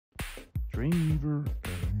Dreamweaver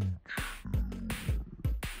and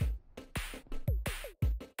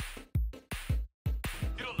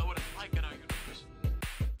You don't know what it's like in our universe.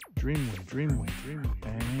 Dreamweaver,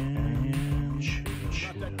 and You're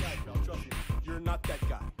not that guy, pal. Trust me. You're not that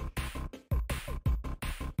guy.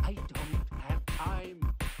 I don't have time.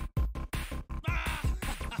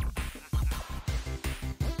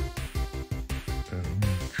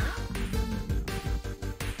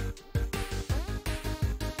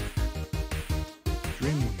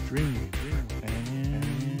 Dreamweaver,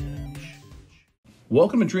 and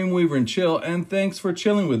Welcome to Dreamweaver and Chill, and thanks for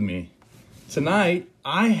chilling with me. Tonight,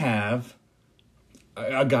 I have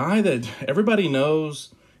a guy that everybody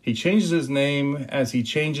knows. He changes his name as he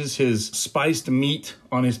changes his spiced meat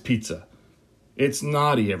on his pizza. It's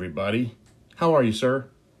Knotty, everybody. How are you, sir?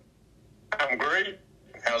 I'm great.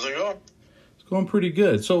 How's it going? It's going pretty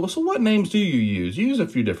good. So what names do you use? You use a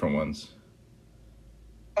few different ones.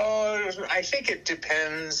 I think it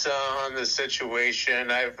depends on the situation.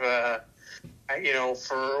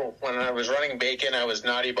 For when I was running Bacon, I was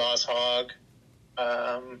Naughty Boss Hog.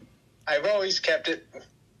 I've always kept it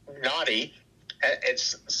naughty.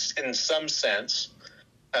 It's in some sense.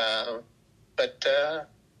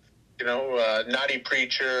 Naughty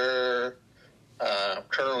Preacher,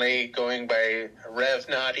 currently going by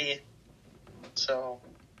RevKnotty. So,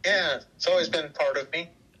 yeah, it's always been part of me.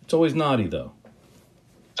 It's always Knotty, though.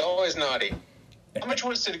 It's always naughty. How much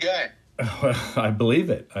was it, guy? I believe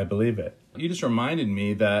it. You just reminded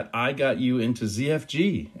me that I got you into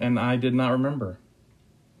ZFG, and I did not remember.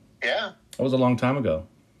 Yeah. That was a long time ago.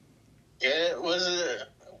 Yeah, it was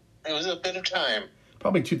a bit of time.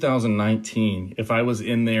 Probably 2019. If I was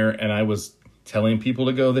in there and I was telling people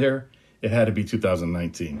to go there, it had to be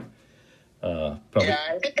 2019. Yeah,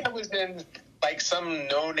 I think I was in like some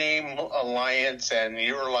no-name alliance, and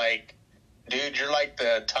you were like, dude, you're like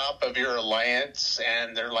the top of your alliance,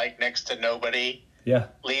 and they're like next to nobody. Yeah.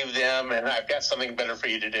 Leave them, and I've got something better for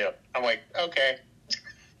you to do. I'm like, okay.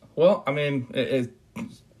 Well, I mean, it's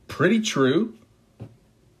pretty true.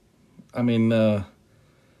 I mean,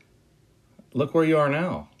 look where you are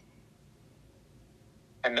now.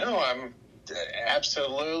 I know, I'm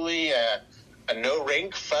absolutely a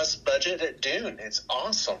no-rank fuss budget at Dune. It's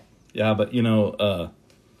awesome. Yeah, but,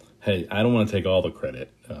 hey, I don't want to take all the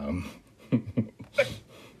credit.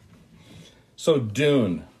 So,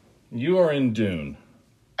 Dune. You are in Dune.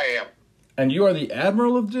 I am. And you are the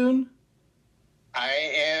Admiral of Dune? I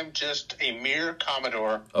am just a mere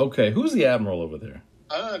Commodore. Okay, who's the Admiral over there?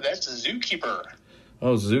 That's a Zookeeper.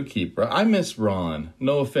 Oh, Zookeeper. I miss Ron.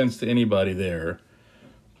 No offense to anybody there.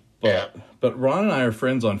 But Ron and I are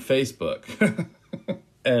friends on Facebook.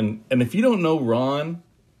 and if you don't know Ron,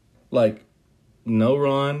 know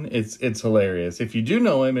Ron, it's hilarious. If you do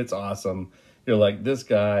know him, it's awesome. You're like, this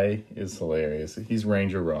guy is hilarious. He's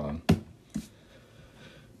Ranger Ron.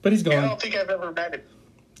 But he's going. I don't think I've ever met him.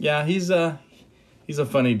 Yeah, he's a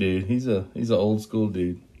funny dude. He's an old school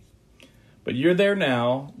dude. But you're there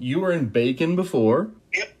now. You were in Bacon before.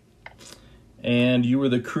 Yep. And you were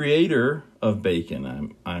the creator of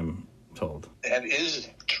Bacon, I'm told. That is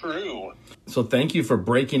true. So thank you for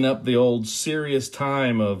breaking up the old serious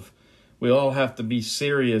time of we all have to be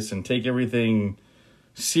serious and take everything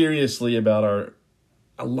seriously about our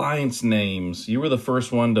alliance names. You were the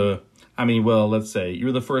first one let's say you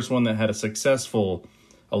were the first one that had a successful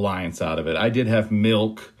alliance out of it. I did have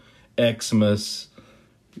Milk, Xmas,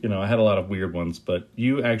 I had a lot of weird ones, but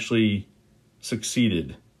you actually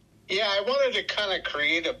succeeded. Yeah, I wanted to kind of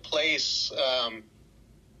create a place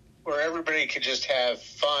where everybody could just have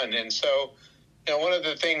fun. And so, one of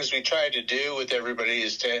the things we tried to do with everybody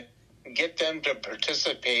is to get them to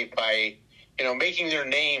participate by, making their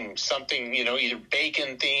name something, either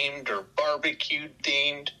bacon themed or barbecue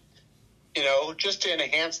themed, just to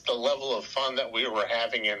enhance the level of fun that we were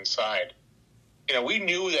having inside. We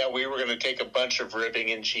knew that we were going to take a bunch of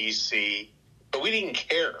ribbing and GC, but we didn't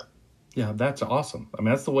care. Yeah, that's awesome. I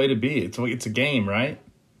mean, that's the way to be. It's a game, right?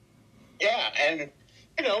 Yeah, and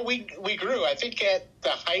we grew. I think at the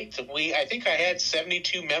height I had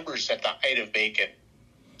 72 members at the height of Bacon.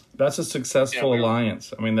 That's a successful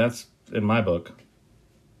alliance. I mean, that's in my book.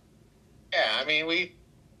 Yeah, I mean, we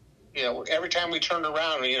every time we turned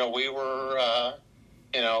around, we were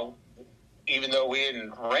even though we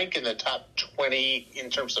didn't rank in the top 20 in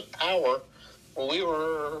terms of power, we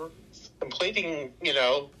were completing,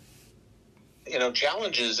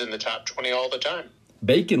 challenges in the top 20 all the time.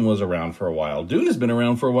 Bacon was around for a while. Dune has been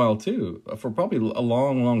around for a while, too, for probably a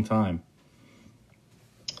long, long time.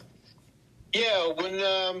 Yeah,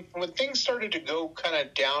 when things started to go kind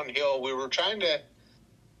of downhill, we were trying to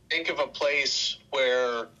think of a place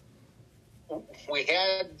where we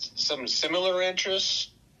had some similar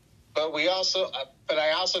interests, but I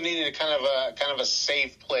also needed a kind of a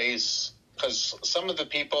safe place, because some of the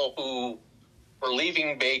people who were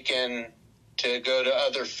leaving Bacon to go to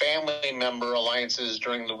other family member alliances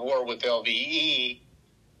during the war with LVE,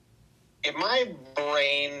 in my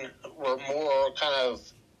brain were more kind of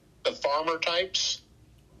the farmer types,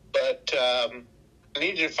 but I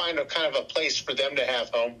needed to find a kind of a place for them to have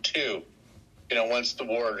home too, once the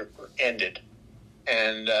war ended.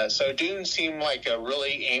 And so Dune seemed like a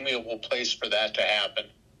really amiable place for that to happen.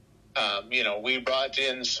 We brought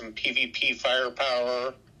in some PvP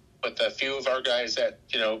firepower with a few of our guys that,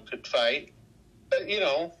 could fight. But,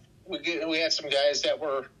 we had some guys that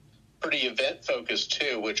were pretty event focused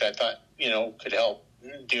too, which I thought, could help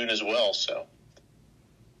Dune as well. So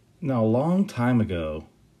Now, a long time ago,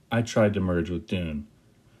 I tried to merge with Dune.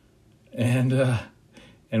 And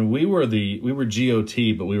we were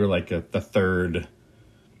GOT, but we were like the third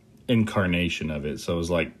incarnation of it. So it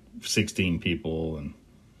was like 16 people, and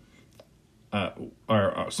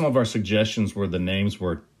some of our suggestions were the names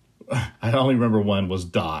were, I only remember one was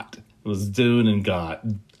Dot. It was Dune and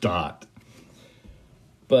Dot.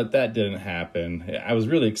 But that didn't happen. I was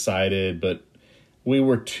really excited, but we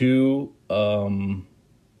were too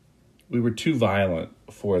violent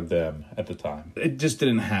for them at the time. It just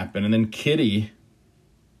didn't happen. And then Kitty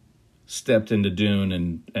stepped into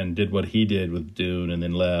Dune and did what he did with Dune, and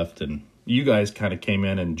then left. And you guys kind of came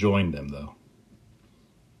in and joined them, though.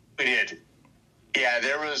 we did. Yeah,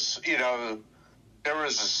 there was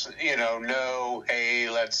no, hey,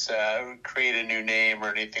 let's create a new name or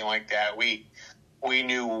anything like that. We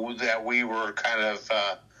knew that we were kind of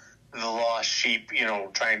the lost sheep,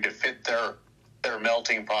 trying to fit their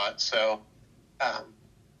melting pot. So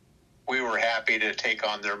we were happy to take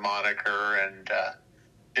on their moniker and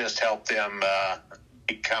just help them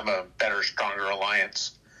become a better, stronger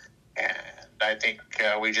alliance. And I think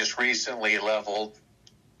we just recently leveled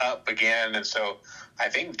up again, and so I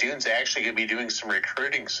think Dune's actually going to be doing some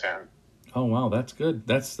recruiting soon. Oh wow, that's good.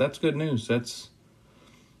 That's good news.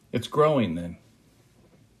 It's growing then.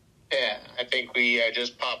 Yeah, I think we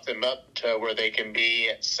just popped them up to where they can be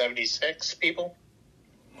at 76 people.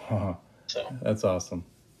 So That's awesome.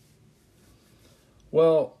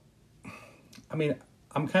 Well, I mean,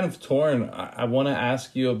 I'm kind of torn. I want to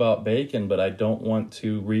ask you about Bacon, but I don't want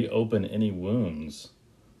to reopen any wounds.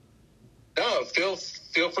 no, feel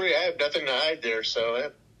free. I have nothing to hide there.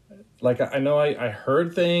 So Like, I know I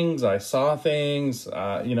heard things, I saw things,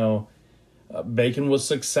 Bacon was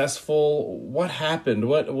successful. What happened?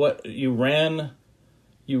 What you ran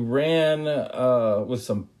with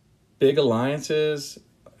some big alliances,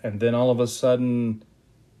 and then all of a sudden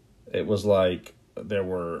it was like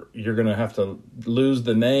you're going to have to lose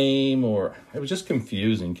the name, or it was just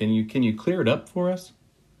confusing. Can you clear it up for us?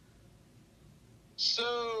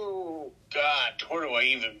 So, God, where do I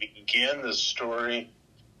even begin this story?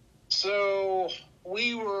 So,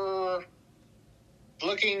 we were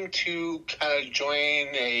looking to kind of join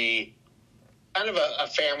a kind of a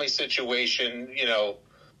family situation,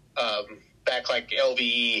 back like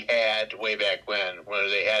LVE had way back when, where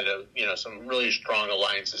they had some really strong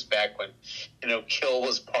alliances back when, Kill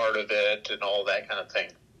was part of it and all that kind of thing.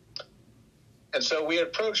 And so we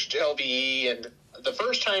approached LVE, and the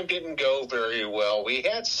first time didn't go very well. We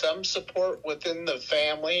had some support within the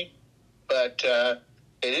family, but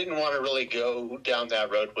they didn't want to really go down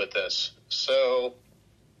that road with us. So,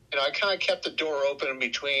 I kind of kept the door open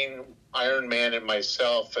between Iron Man and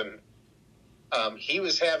myself, and he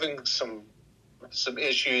was having some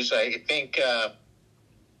issues. I think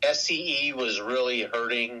SCE was really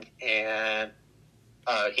hurting, and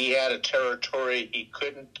he had a territory he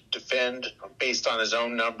couldn't defend based on his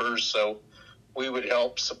own numbers, so we would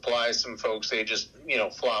help supply some folks. They just,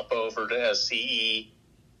 flop over to SCE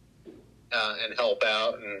and help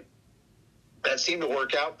out, and that seemed to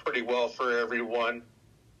work out pretty well for everyone.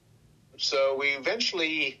 So we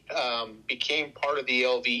eventually became part of the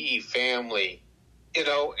LVE family,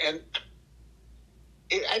 and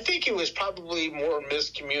I think it was probably more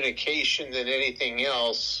miscommunication than anything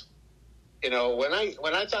else. When I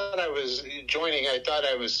thought I was joining, I thought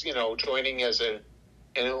I was, joining as an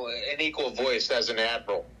equal voice as an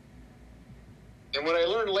admiral. And what I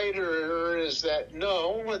learned later is that,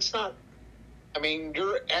 no, it's not. I mean,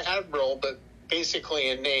 you're admiral, but basically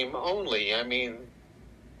in name only. I mean,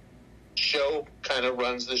 show kind of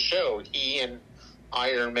runs the show. He and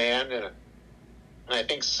Iron Man and I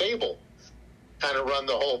think Sable kind of run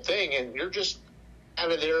the whole thing, and you're just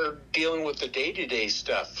kind of there dealing with the day-to-day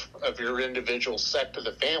stuff of your individual sect of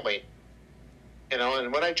the family.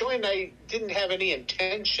 And when I joined, I didn't have any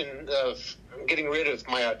intention of getting rid of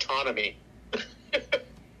my autonomy.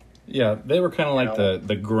 Yeah, they were kind of like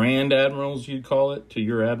the grand admirals, you'd call it, to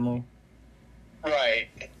your admiral. Right.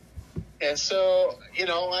 And so,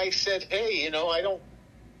 I said, hey, I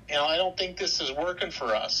don't think this is working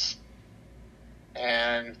for us.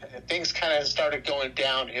 And things kind of started going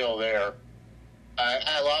downhill there.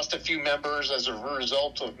 I lost a few members as a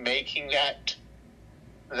result of making that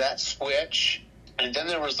switch. And then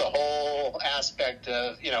there was the whole aspect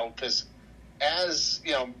of, because as,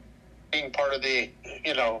 being part of the,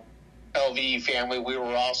 LVE family, we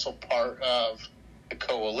were also part of the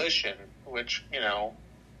coalition, which,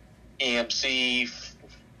 EMC,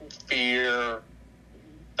 Fear, ...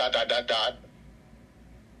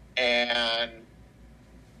 And,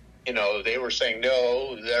 they were saying,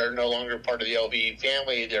 no, they're no longer part of the LVE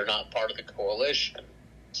family. They're not part of the coalition.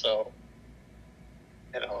 So,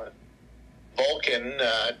 Vulcan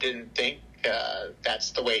didn't think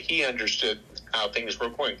that's the way he understood how things were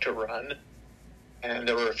going to run. And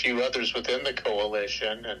there were a few others within the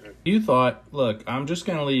coalition. And you thought, look, I'm just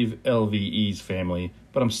going to leave LVE's family,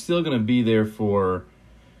 but I'm still going to be there for...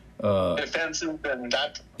 defensive and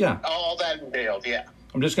that, yeah, all that entailed, yeah.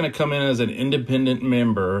 I'm just going to come in as an independent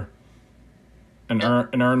member and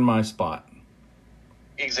earn my spot.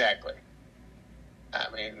 Exactly.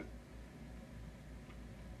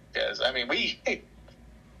 Because, I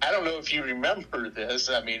don't know if you remember this.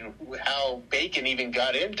 How Bacon even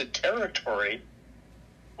got into territory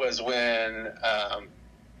was when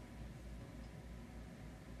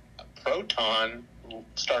Proton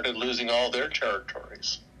started losing all their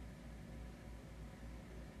territories.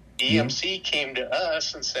 EMC came to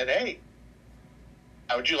us and said, hey,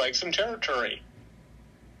 how would you like some territory?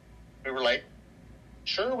 We were like,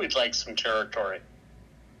 sure, we'd like some territory.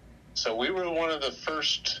 So we were one of the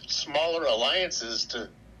first smaller alliances to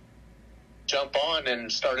jump on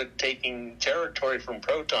and started taking territory from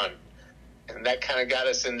Proton. And that kind of got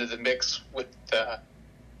us into the mix with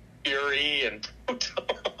Fury and Proton.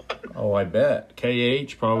 Oh, I bet.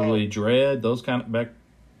 KH, probably Dread, those kind of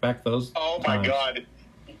back those. Oh my times. God.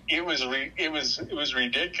 It was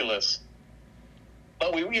ridiculous.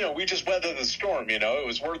 But we just weathered the storm, It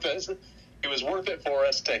was worth it. It was worth it for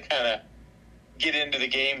us to kind of get into the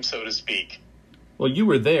game, so to speak. Well, you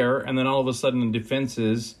were there, and then all of a sudden in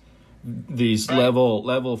defenses, these Right. level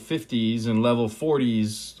 50s and level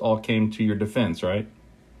 40s all came to your defense, right?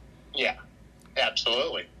 Yeah,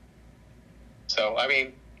 absolutely. So,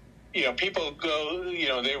 people go,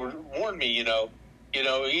 they would warn me,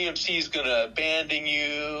 EMC's going to abandon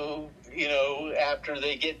you, after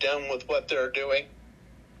they get done with what they're doing.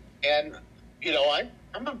 And, I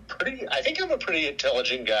think I'm a pretty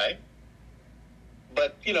intelligent guy.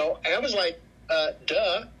 But, I was like,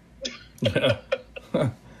 duh.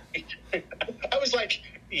 I was like,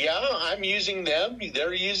 yeah, I'm using them.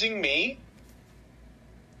 They're using me.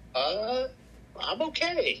 I'm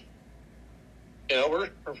okay. We're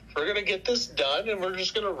going to get this done, and we're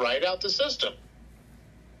just going to ride out the system.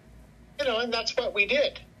 And that's what we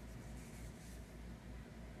did.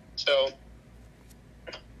 So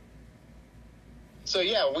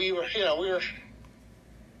yeah, we were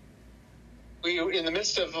in the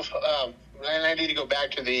midst of, and I need to go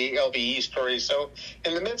back to the LVE story. So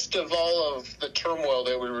in the midst of all of the turmoil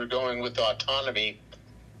that we were going with autonomy,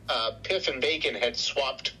 Piff and Bacon had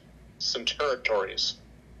swapped some territories.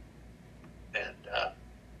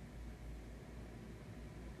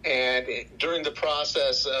 And during the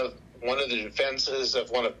process of one of the defenses of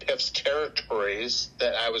one of Piff's territories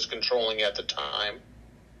that I was controlling at the time,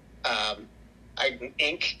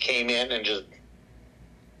 Ink came in and just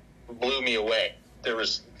blew me away. There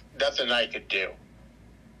was nothing I could do.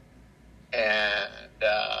 And,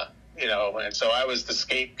 and so I was the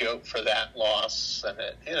scapegoat for that loss.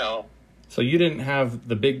 And So you didn't have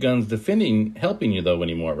the big guns helping you, though,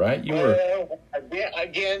 anymore, right? You were...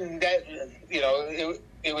 Again, that,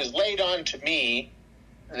 it was laid on to me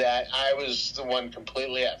that I was the one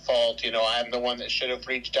completely at fault. I'm the one that should have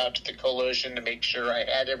reached out to the coalition to make sure I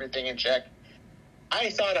had everything in check. I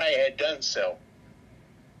thought I had done so.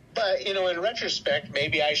 But, in retrospect,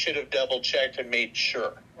 maybe I should have double-checked and made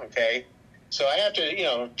sure, okay? So I have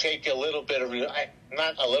to, take a little bit of...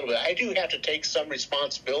 not a little bit. I do have to take some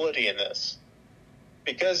responsibility in this.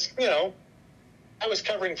 Because, I was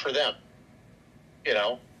covering for them.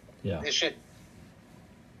 Yeah. It should...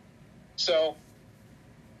 So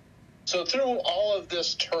through all of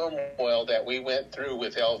this turmoil that we went through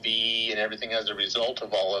with LVE and everything as a result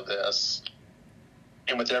of all of this,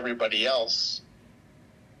 and with everybody else,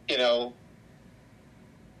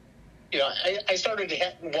 I started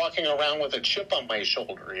walking around with a chip on my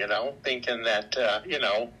shoulder, thinking that,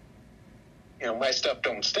 my stuff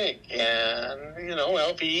don't stink. And,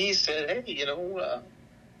 LVE said, hey,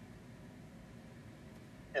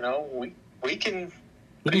 we can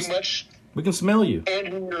pretty much we can smell you.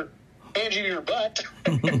 hand you your butt.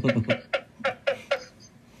 And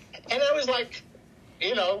I was like,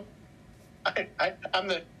 I'm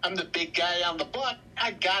the big guy on the block.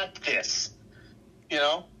 I got this,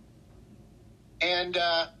 and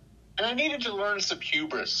I needed to learn some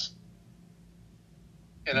hubris,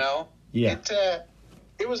 Yeah.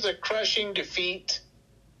 It was a crushing defeat.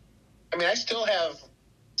 I mean, I still have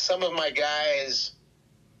some of my guys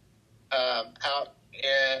out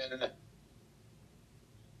in,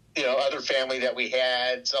 other family that we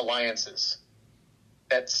had, alliances,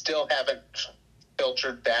 that still haven't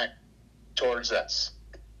filtered back towards us.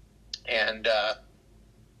 And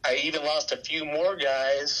I even lost a few more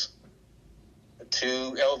guys to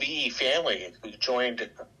LVE family who joined,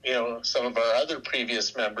 some of our other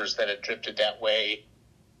previous members that had drifted that way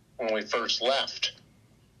when we first left.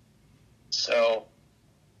 So,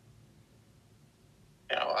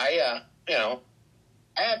 I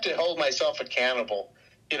have to hold myself accountable.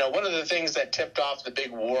 One of the things that tipped off the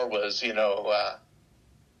big war was,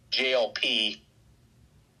 JLP.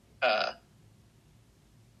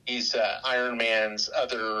 He's Iron Man's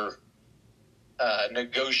other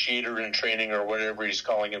negotiator in training, or whatever he's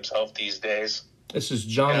calling himself these days. This is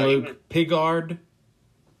Jean-Luc Picard.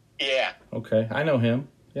 Yeah. Okay, I know him.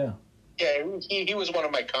 Yeah. Yeah, he was one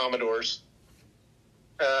of my Commodores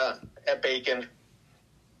at Bacon.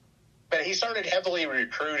 But he started heavily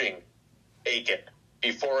recruiting Bacon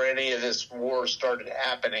before any of this war started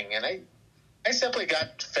happening. And I simply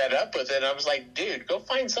got fed up with it. I was like, dude, go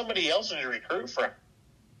find somebody else to recruit from.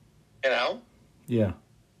 Yeah.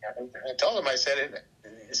 I told him, I said,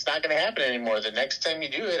 it's not going to happen anymore. The next time you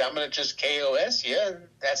do it, I'm going to just KOS you, and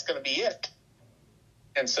that's going to be it.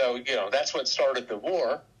 And so, that's what started the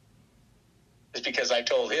war, is because I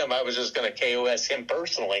told him I was just going to KOS him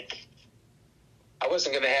personally. I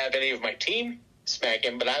wasn't going to have any of my team smack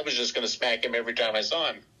him, but I was just going to smack him every time I saw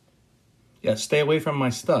him. Yeah, stay away from my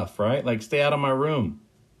stuff, right? Like, stay out of my room.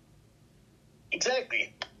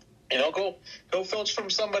 Exactly. Go filch from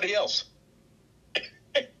somebody else.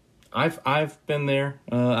 I've been there.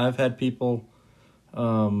 I've had people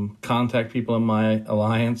contact people in my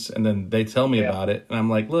alliance, and then they tell me about it, and I'm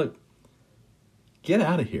like, look, get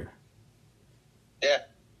out of here. Yeah.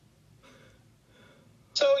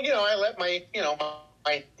 So, I let my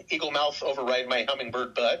eagle mouth override my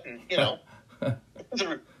hummingbird butt, and,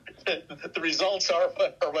 the results are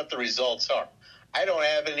what the results are. I don't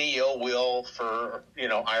have any ill will for,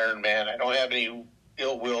 Iron Man. I don't have any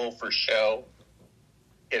ill will for show.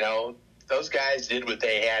 Those guys did what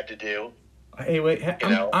they had to do. Hey, wait,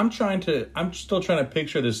 I'm still trying to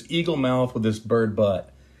picture this eagle mouth with this bird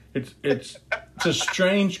butt. It's a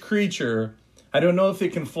strange creature. I don't know if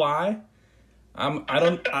it can fly. I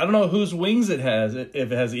don't know whose wings it has. If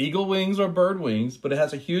it has eagle wings or bird wings, but it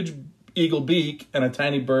has a huge eagle beak and a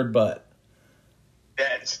tiny bird butt.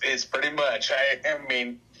 It's pretty much. I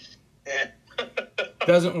mean,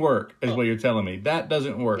 doesn't work is what you're telling me. That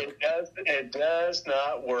doesn't work. It does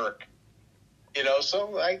not work.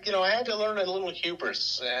 So I had to learn a little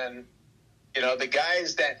hubris, and the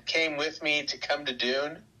guys that came with me to come to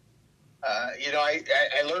Dune.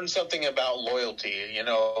 I learned something about loyalty.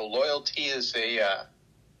 Loyalty is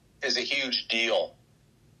a huge deal.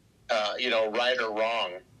 Right or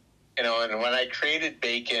wrong. And when I created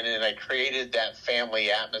Bacon and I created that family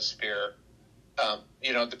atmosphere,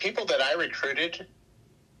 the people that I recruited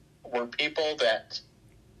were people that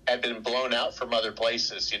had been blown out from other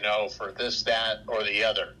places, for this, that, or the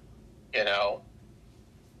other, And,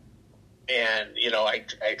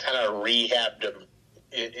 I kind of rehabbed them.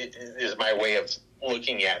 It is my way of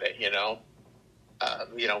looking at it,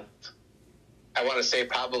 I want to say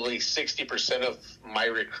probably 60% of my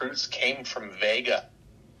recruits came from Vega.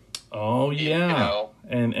 Oh, yeah.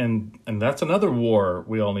 And that's another war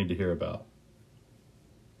we all need to hear about.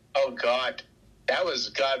 Oh, God. That was,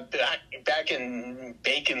 back in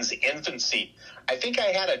Bacon's infancy. I think I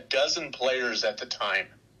had a dozen players at the time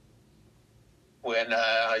when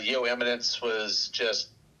Yo Eminence was just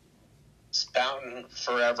spouting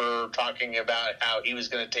forever, talking about how he was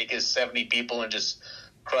going to take his 70 people and just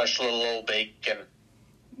crush little old Bacon.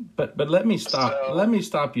 But let me stop. Let me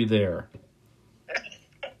stop you there.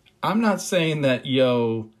 I'm not saying that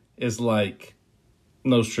Yo is like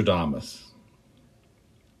Nostradamus.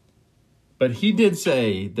 But he did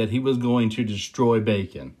say that he was going to destroy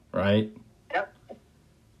Bacon, right? Yep.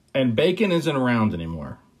 And Bacon isn't around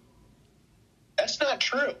anymore.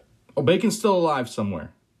 Oh, Bacon's still alive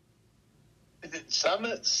somewhere.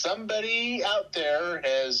 Somebody out there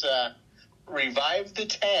has revived the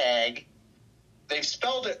tag. They've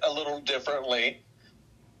spelled it a little differently.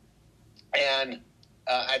 And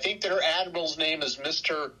I think their admiral's name is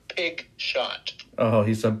Mr. Pig Shot. Oh,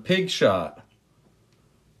 he's a pig shot.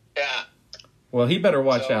 Yeah. Well, he better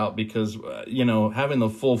watch out because, having the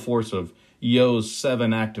full force of Yo's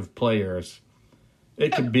 7 active players,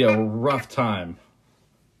 it could be a rough time.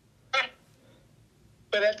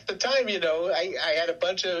 But at the time, I had a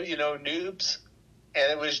bunch of, noobs,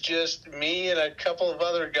 and it was just me and a couple of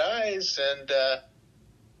other guys, and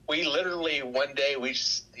we literally, one day,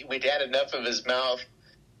 we'd had enough of his mouth.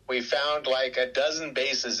 We found like a dozen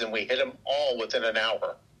bases, and we hit them all within an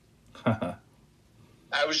hour.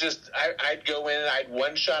 I'd go in, I'd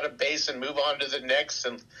one-shot a base and move on to the next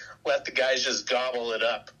and let the guys just gobble it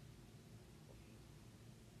up.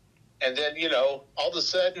 And then, all of a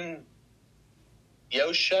sudden,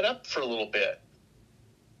 Yo shut up for a little bit.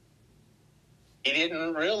 He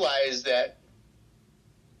didn't realize that,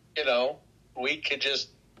 we could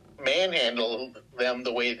just manhandle them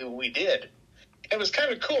the way that we did. It was kind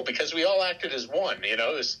of cool because we all acted as one, It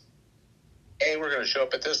was, hey, we're going to show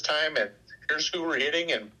up at this time, and here's who we're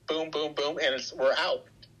hitting, and boom, boom, boom, and we're out.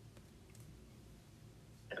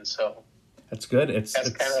 And so that's good.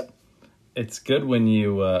 It's good when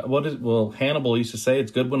you Hannibal used to say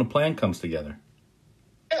it's good when a plan comes together.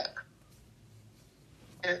 Yeah.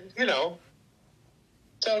 And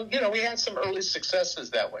we had some early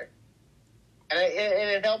successes that way. And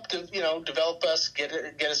it helped to, develop us, get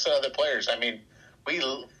us to other players. I mean,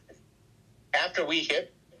 after we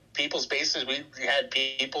hit people's bases, we had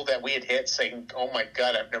people that we had hit saying, "Oh my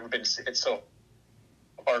God, I've never been hit so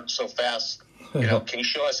hard, so fast. Can you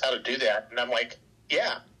show us how to do that?" And I'm like,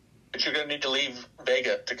 "Yeah, but you're going to need to leave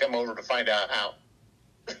Vega to come over to find out how."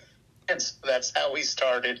 And so that's how we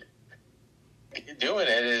started doing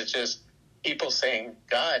it. It's just people saying,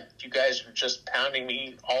 "God, you guys are just pounding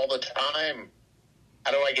me all the time.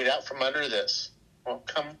 How do I get out from under this?" Well,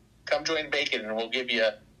 come join Bacon, and we'll give you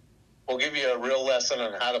a real lesson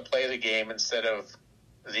on how to play the game instead of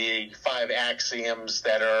the 5 axioms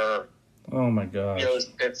that are, oh my gosh,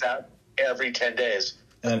 it's out every 10 days.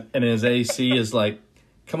 And his AC is like,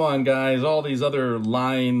 come on guys, all these other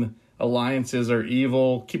line alliances are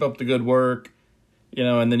evil. Keep up the good work,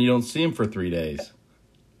 and then you don't see him for 3 days.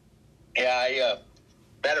 Yeah,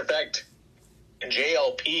 matter of fact, in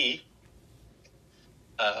JLP,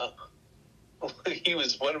 he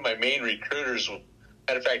was one of my main recruiters.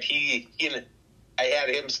 Matter of fact, I had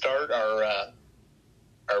him start our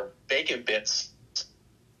Bacon Bits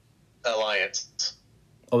alliance.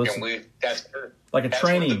 Oh, and that's like a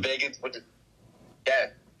training.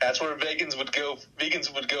 That's where vegans would go.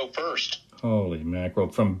 Vegans would go first. Holy mackerel!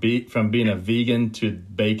 From being a vegan to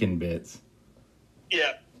Bacon Bits.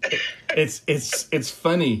 Yeah. It's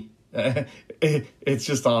funny. It's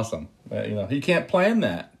just awesome. You can't plan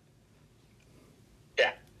that.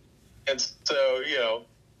 Yeah. And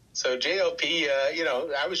so JLP,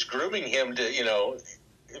 I was grooming him to,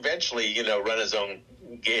 eventually, run his own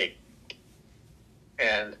gig.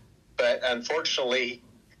 But unfortunately,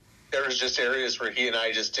 there was just areas where he and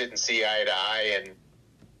I just didn't see eye to eye, and,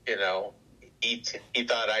 he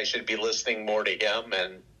thought I should be listening more to him,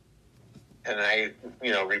 and I,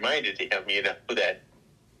 reminded him, that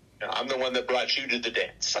I'm the one that brought you to the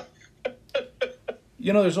dance.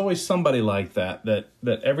 There's always somebody like that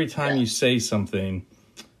every time you say something,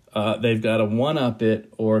 they've got to one-up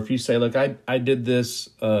it, or if you say, look, I did this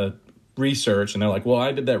research, and they're like, well,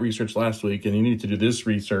 I did that research last week, and you need to do this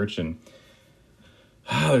research, and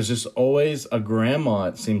there's just always a grandma,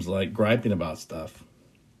 it seems like, griping about stuff.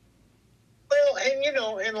 Well,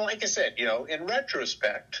 and like I said, in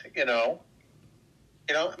retrospect,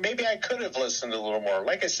 maybe I could have listened a little more.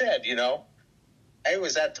 Like I said, I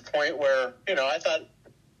was at the point where, I thought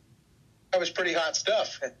I was pretty hot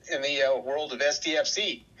stuff in the world of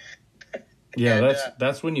STFC. Yeah, and,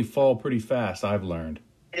 that's when you fall pretty fast, I've learned.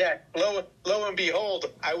 Yeah, lo and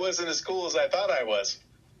behold, I wasn't as cool as I thought I was.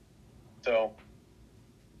 So,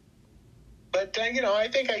 but I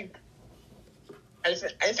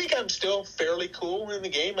think I'm still fairly cool in the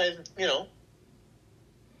game. I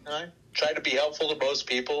try to be helpful to most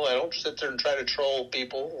people. I don't sit there and try to troll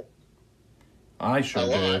people. I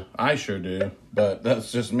sure do. But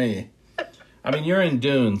that's just me. I mean, you're in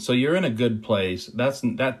Dune, so you're in a good place.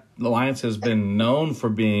 That alliance has been known for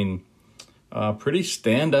being a pretty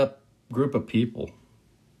stand-up group of people.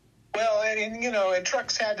 Well, and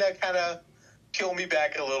Truck's had to kind of kill me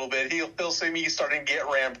back a little bit. He'll see me starting to get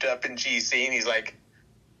ramped up in GC, and he's like,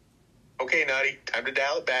 Okay, Knotty, time to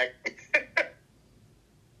dial it back.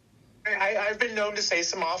 I've been known to say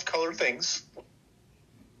some off-color things.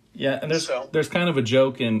 Yeah, and there's kind of a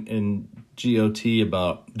joke in GOT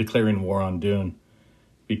about declaring war on Dune,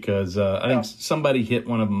 because I think somebody hit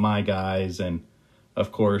one of my guys, and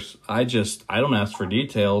of course I don't ask for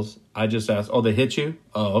details. I just ask, oh, they hit you?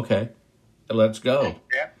 Oh, okay, let's go.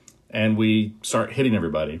 Yeah. And we start hitting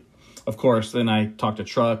everybody. Of course, then I talk to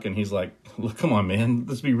Truck, and he's like, look, come on, man,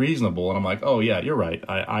 let's be reasonable. And I'm like, oh yeah, you're right.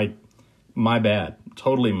 I my bad,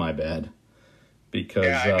 totally my bad.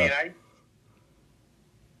 Because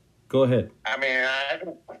go ahead. I mean,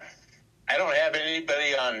 I don't have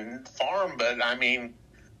anybody on farm, but I mean,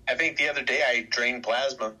 I think the other day I drained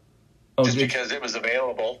plasma just because it was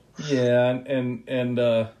available. Yeah,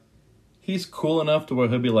 and he's cool enough to where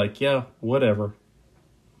he'll be like, yeah, whatever.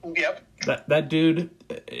 Yep. That dude,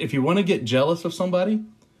 if you want to get jealous of somebody,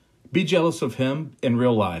 be jealous of him in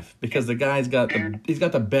real life, because the guy's got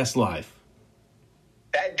the best life.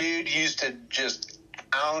 That dude used to just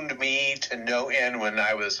pound me to no end when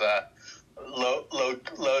I was low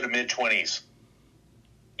to mid-20s.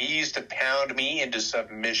 He used to pound me into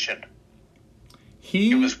submission.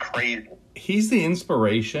 It was crazy. He's the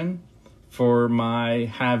inspiration for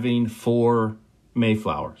my having 4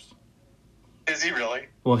 Mayflowers. Is he really?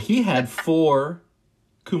 Well, he had 4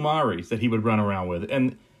 Kumaris that he would run around with,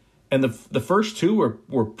 and the first 2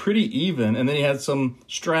 were pretty even, and then he had some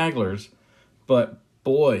stragglers, but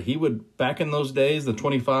boy, he would, back in those days, the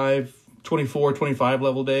 24, 25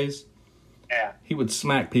 level days, yeah, he would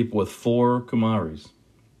smack people with 4 Kumaris.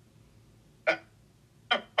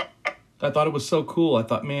 I thought it was so cool. I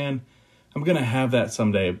thought, man, I'm going to have that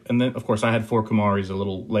someday. And then, of course, I had 4 Kumaris a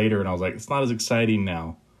little later, and I was like, it's not as exciting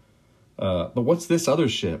now. But what's this other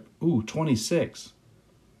ship? Ooh, 26.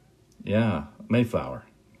 Yeah, Mayflower.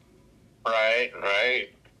 Right.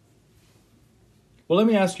 Well, let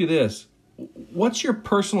me ask you this. What's your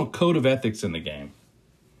personal code of ethics in the game?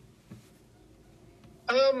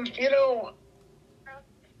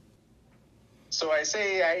 So I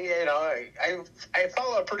say I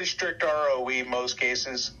follow a pretty strict ROE most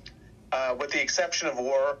cases, with the exception of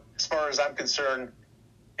war. As far as I'm concerned,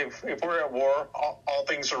 if we're at war, all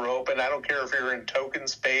things are open. I don't care if you're in token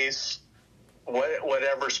space,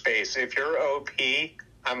 whatever space. If you're OP,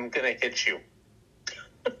 I'm gonna hit you.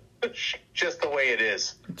 Just the way it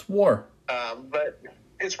is. It's war. But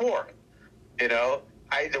it's war.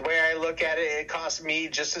 The way I look at it, it costs me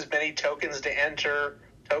just as many tokens to enter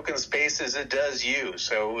token space as it does you.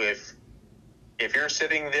 So if you're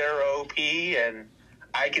sitting there OP and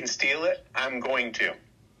I can steal it, I'm going to.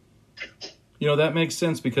 That makes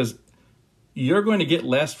sense, because you're going to get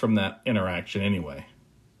less from that interaction anyway.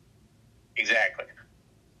 Exactly.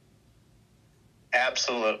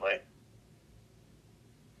 Absolutely.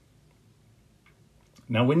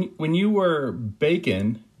 Now, when you were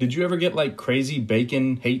Bacon, did you ever get like crazy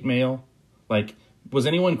Bacon hate mail? Like, was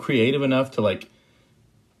anyone creative enough to like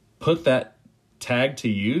put that tag to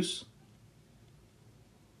use?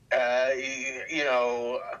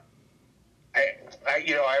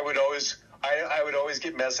 I would always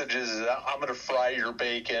get messages. I'm going to fry your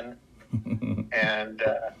bacon, and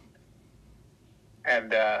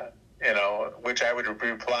which I would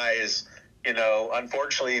reply is,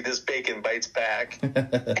 unfortunately, this bacon bites back.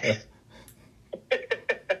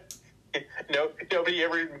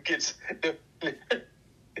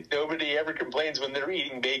 Nobody ever complains when they're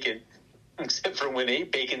eating bacon, except for when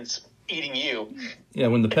bacon's eating you. Yeah,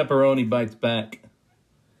 when the pepperoni bites back.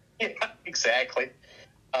 Yeah, exactly.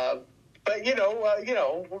 But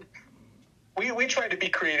we try to be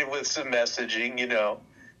creative with some messaging.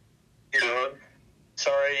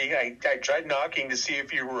 Sorry, I tried knocking to see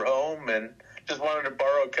if you were home and just wanted to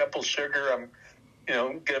borrow a cup of sugar. I'm,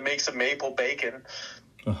 gonna make some maple bacon.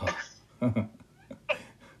 I mean,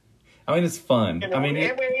 it's fun. We'd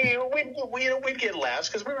get laughs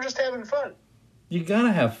because we were just having fun. You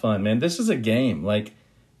gotta have fun, man. This is a game.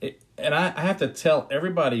 And I have to tell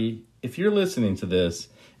everybody, if you're listening to this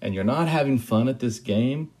and you're not having fun at this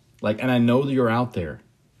game, and I know that you're out there.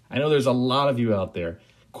 I know there's a lot of you out there.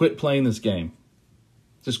 Quit playing this game.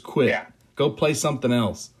 Just quit. Yeah. Go play something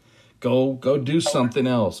else. Go do something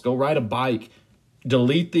else. Go ride a bike.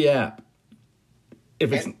 Delete the app.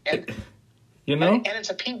 If it's, and it's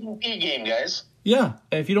a PvP game, guys. Yeah.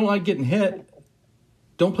 And if you don't like getting hit,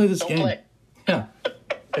 don't play this game. Play. Yeah.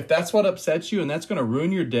 If that's what upsets you and that's going to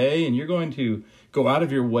ruin your day and you're going to go out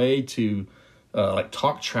of your way to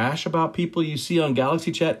talk trash about people you see on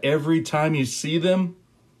Galaxy Chat every time you see them,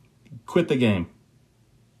 quit the game.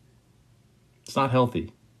 It's not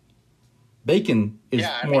healthy. Bacon is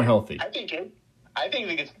more healthy. I think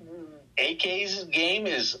AK's game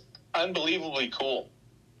is unbelievably cool.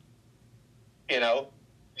 You know,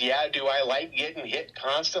 yeah, do I like getting hit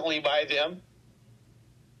constantly by them?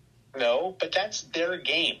 No, but that's their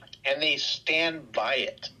game, and they stand by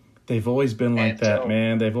it. They've always been like that,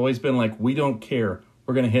 man. They've always been like, we don't care.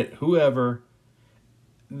 We're going to hit whoever.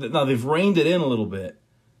 Now, they've reined it in a little bit,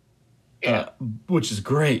 which is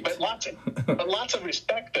great. But lots of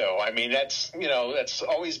respect, though. I mean, that's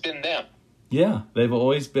always been them. Yeah, they've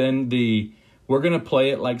always been we're going to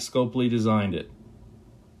play it like Scopely designed it.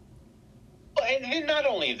 And not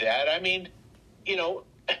only that, I mean,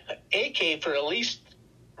 AK, for at least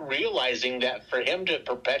realizing that for him to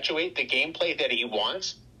perpetuate the gameplay that he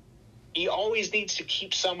wants, he always needs to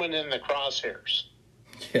keep someone in the crosshairs.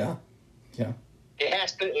 Yeah. He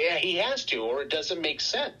has to, or it doesn't make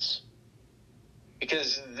sense.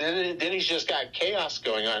 Because then he's just got chaos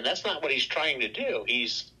going on. That's not what he's trying to do.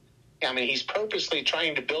 He's purposely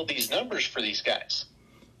trying to build these numbers for these guys.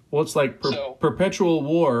 Well, it's like perpetual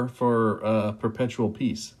war for perpetual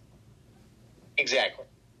peace. Exactly.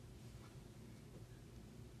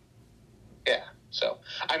 Yeah. So,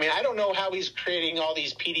 I mean, I don't know how he's creating all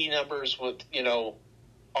these PD numbers with,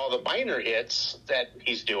 all the minor hits that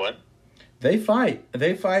he's doing. They fight. But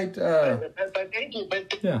they do fight.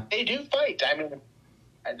 I mean,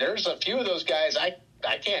 there's a few of those guys I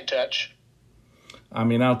can't touch. I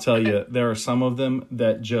mean, I'll tell you, there are some of them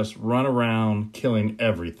that just run around killing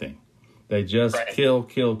everything. They just kill.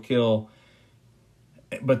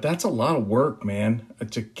 But that's a lot of work, man,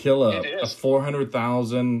 to kill a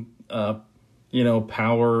 400,000,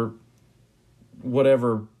 power,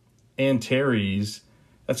 whatever, Antares.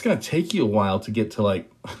 That's going to take you a while to get to, like,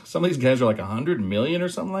 some of these guys are like 100 million or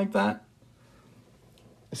something like that.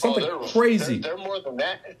 Something crazy. They're more than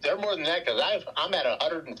that. They're more than that because I'm at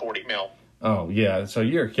 140 mil. Oh yeah, so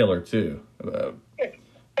you're a killer too.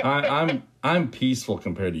 I'm peaceful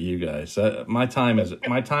compared to you guys. My time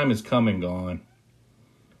is come and gone.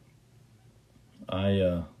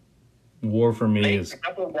 War for me is a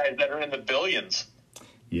couple of guys that are in the billions.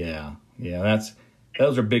 Yeah.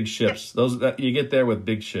 Those are big ships. You get there with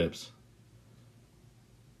big ships.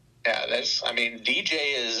 Yeah, DJ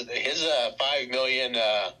is his 5 million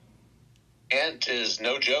ant is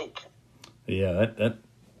no joke. Yeah, that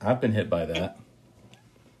I've been hit by that.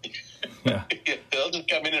 Yeah. They'll just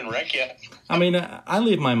come in and wreck you. I mean, I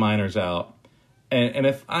leave my miners out, and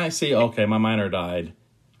if I see, okay, my miner died,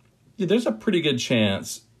 there's a pretty good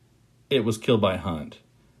chance it was killed by Hunt.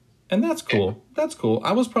 And that's cool. Yeah. That's cool.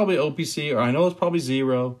 I was probably OPC, or I know it's probably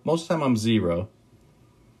 0. Most of the time I'm 0.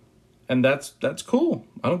 And that's cool.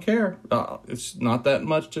 I don't care. It's not that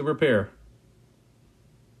much to repair.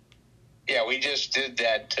 Yeah, we just did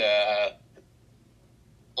that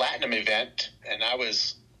Platinum event, and I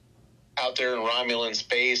was out there in Romulan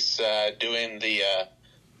space doing the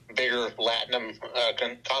bigger Latinum,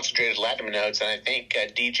 concentrated Latinum nodes, and I think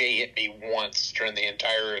DJ hit me once during the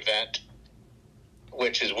entire event,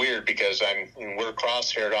 which is weird because we're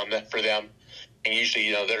crosshaired on that for them, and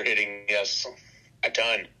usually they're hitting us a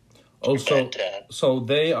ton. Oh, so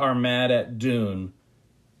they are mad at Dune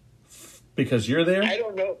because you're there? I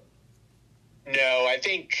don't know. No, I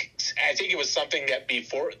think it was something that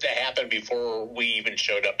happened before we even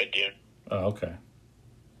showed up at Dune. Oh, okay.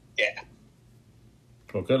 Yeah.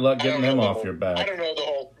 Well, good luck getting them off your back. I don't know the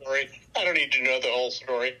whole story. I don't need to know the whole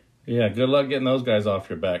story. Yeah, good luck getting those guys off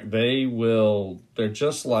your back. They're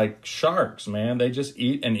just like sharks, man. They just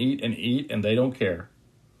eat and eat and eat, and they don't care.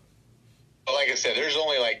 Well, like I said, there's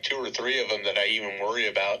only like 2 or 3 of them that I even worry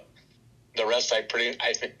about. The rest, I'm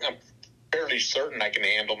fairly certain I can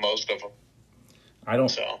handle most of them. I don't.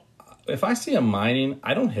 So, if I see them mining,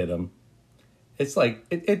 I don't hit them. It's like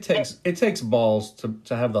it takes balls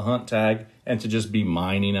to have the hunt tag and to just be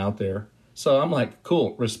mining out there. So I'm like,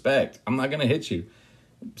 cool, respect. I'm not going to hit you.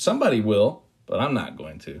 Somebody will, but I'm not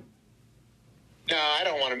going to. No, I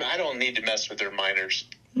don't want to. I don't need to mess with their miners.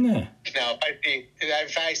 Nah. Now,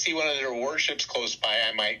 if I see one of their warships close by,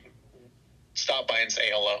 I might stop by and say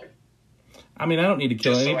hello. I mean, I don't need to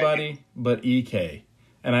kill anybody but EK,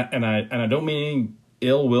 and I don't mean any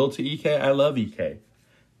ill will to EK. I love EK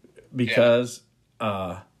because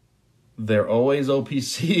they're always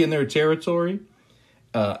OPC in their territory,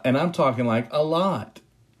 and I'm talking like a lot.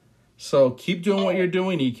 So keep doing what you're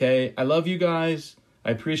doing, EK. I love you guys.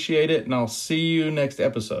 I appreciate it, and I'll see you next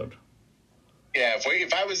episode. Yeah,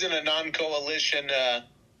 if I was in a non-coalition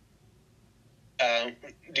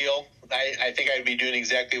deal, I think I'd be doing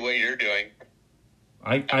exactly what you're doing.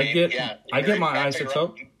 I get my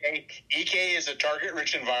isotope. EK is a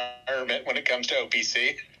target-rich environment when it comes to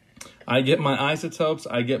OPC. I get my isotopes.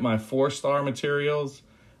 I get my 4-star materials.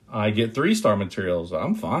 I get 3-star materials.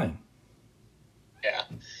 I'm fine. Yeah.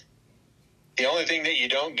 The only thing that you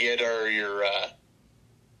don't get are your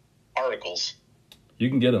articles. You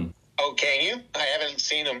can get them. Oh, can you? I haven't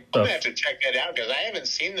seen them. I'm going to have to check that out because I haven't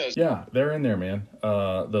seen those. Yeah, they're in there, man.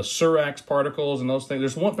 The Surax particles and those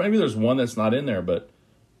things. Maybe there's one that's not in there, but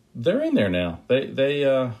they're in there now. They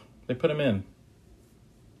put them in.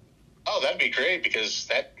 Oh, that'd be great because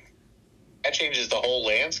that changes the whole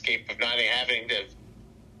landscape of not having to.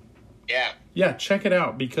 Yeah. Yeah, check it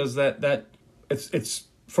out because it's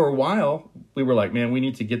for a while we were like, man, we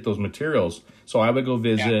need to get those materials. So I would go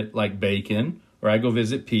visit like Bacon, or I go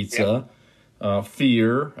visit Pizza,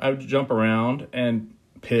 Fear. I would jump around, and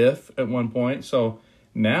Piff at one point. So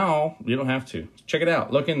now you don't have to. Check it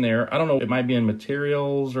out. Look in there. I don't know. It might be in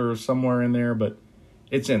materials or somewhere in there, but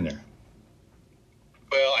it's in there.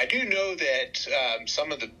 Well, I do know that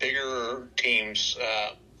some of the bigger teams.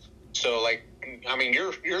 So, like, I mean,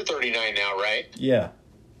 you're 39 now, right? Yeah.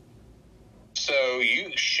 So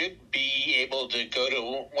you should be able to go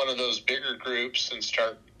to one of those bigger groups and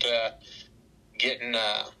start getting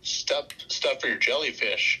stuff for your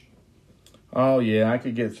jellyfish. Oh, yeah, I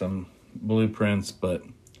could get some blueprints, but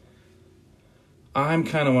I'm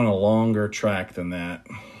kind of on a longer track than that.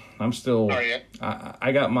 I'm still... Are you?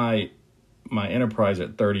 I got my Enterprise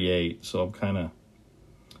at 38, so I'm kind of...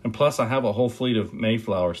 And plus, I have a whole fleet of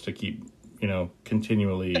Mayflowers to keep,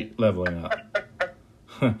 continually leveling up.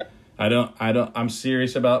 I'm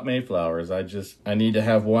serious about Mayflowers. I need to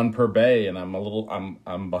have one per bay, and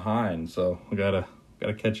I'm behind, so I gotta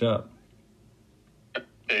catch up.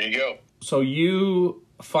 There you go. So you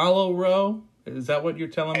follow Ro? Is that what you're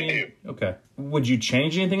telling me? I do. Okay. Would you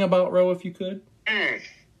change anything about Ro if you could? I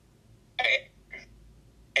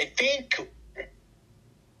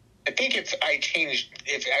think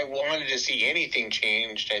if I wanted to see anything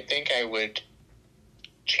changed, I think I would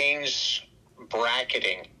change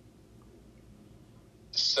bracketing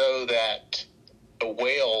so that the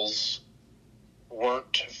whales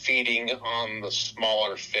weren't feeding on the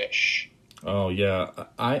smaller fish. Oh, yeah.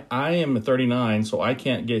 I am a 39, so I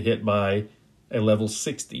can't get hit by a level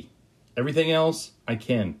 60. Everything else, I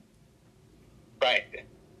can. Right.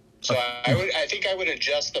 So I think I would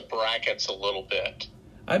adjust the brackets a little bit.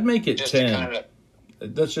 I'd make it Just 10.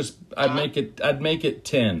 I'd make it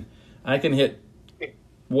 10. I can hit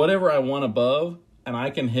whatever I want above, and I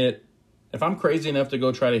can hit, if I'm crazy enough to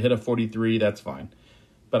go try to hit a 43, that's fine.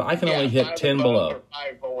 But I can only hit 10 below. Or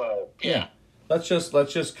 5 below. Yeah. Let's just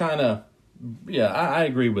kind of, I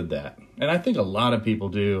agree with that. And I think a lot of people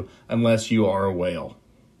do, unless you are a whale.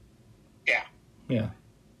 Yeah. Yeah.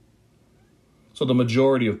 So the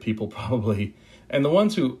majority of people probably, and the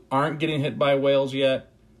ones who aren't getting hit by whales yet,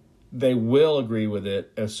 they will agree with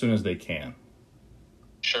it as soon as they can.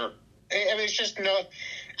 Sure. I mean, it's just I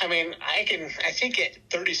think at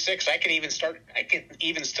 36, I can even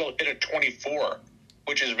still hit a 24,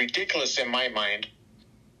 which is ridiculous in my mind.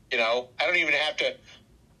 I don't even have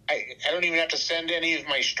to send any of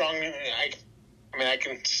my strong, I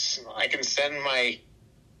can send my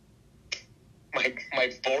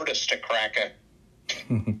Vortis to crack a.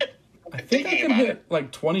 I think I can hit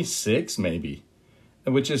like 26 maybe,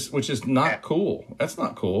 which is not cool. That's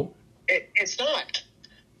not cool. It's not.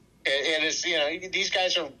 And it's, these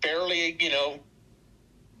guys are barely,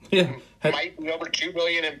 might be over 2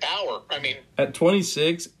 billion in power. I mean, at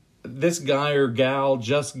 26, this guy or gal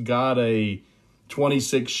just got a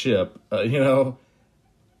 26 ship, and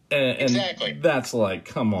exactly. That's like,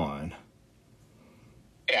 come on.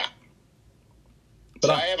 Yeah. But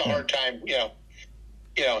so I have a hard time,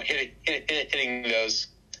 hitting those.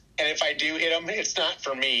 And if I do hit them, it's not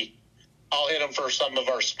for me. I'll hit them for some of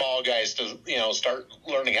our small guys to, start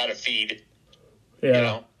learning how to feed.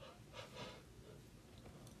 Yeah.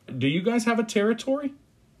 Do you guys have a territory?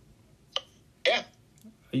 Yeah.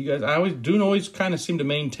 You guys, Dune always kind of seem to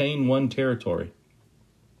maintain one territory.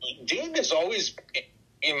 Dune has always,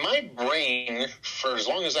 in my brain, for as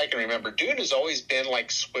long as I can remember, Dune has always been like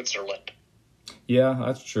Switzerland. Yeah,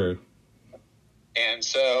 that's true. And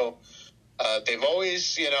so they've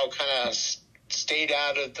always, kind of stayed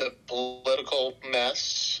out of the political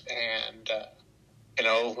mess and,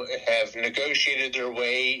 have negotiated their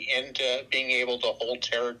way into being able to hold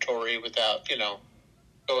territory without,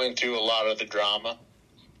 going through a lot of the drama.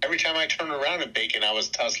 Every time I turned around in Bacon, I was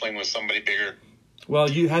tussling with somebody bigger. Well,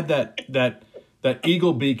 you had that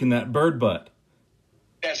eagle beak and that bird butt.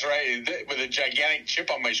 That's right, with a gigantic chip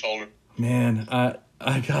on my shoulder. Man,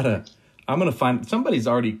 I'm going to find, somebody's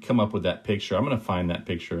already come up with that picture. I'm going to find that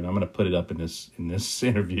picture and I'm going to put it up in this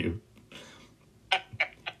interview.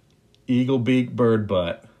 Eagle beak, bird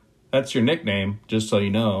butt. That's your nickname, just so you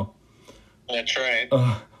know. That's right.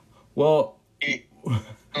 Well,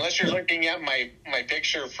 Unless you're looking at my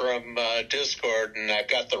picture from Discord, and I've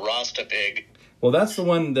got the Rasta pig. well, that's the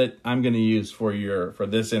one that I'm going to use for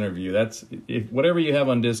this interview. That's whatever you have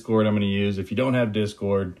on Discord, I'm going to use. If you don't have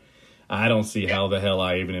Discord, I don't see how the hell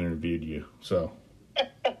I even interviewed you. So,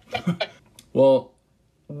 well,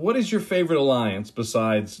 what is your favorite alliance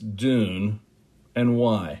besides Dune, and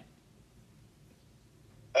why?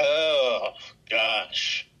 Oh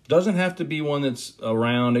gosh. Doesn't have to be one that's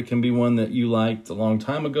around. It can be one that you liked a long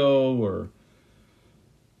time ago, or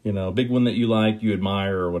a big one that you like, you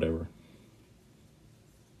admire, or whatever.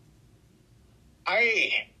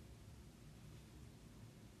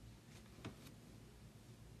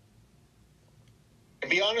 To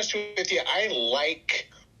be honest with you, I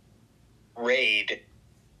like Raid,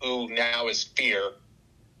 who now is Fear.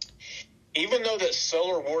 Even though that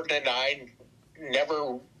Solar Warden and I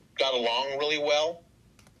never got along really well,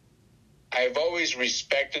 I've always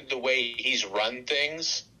respected the way he's run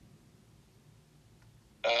things.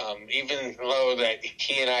 Even though that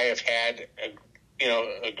he and I have had,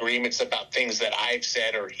 agreements about things that I've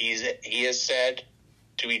said or he has said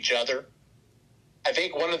to each other. I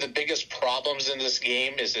think one of the biggest problems in this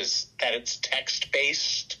game is that it's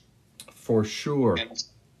text-based. For sure.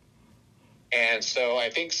 And so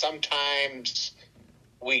I think sometimes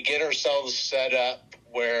we get ourselves set up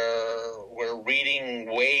where we're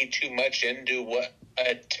reading way too much into what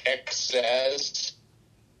a text says,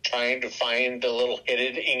 trying to find the little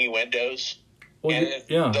hidden innuendos. Well,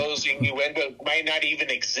 and those innuendos might not even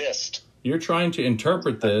exist. You're trying to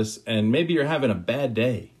interpret this, and maybe you're having a bad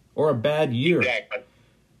day or a bad year. Exactly.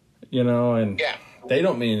 And they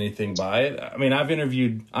don't mean anything by it. I mean, I've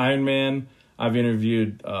interviewed Iron Man. I've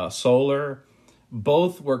interviewed Solar.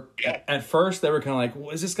 Both were at first they were kind of like, well,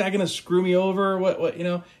 is this guy going to screw me over? What?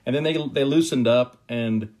 And then they loosened up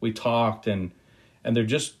and we talked and they're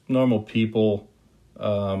just normal people.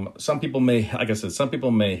 Some people may, like I said, some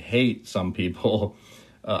people may hate some people.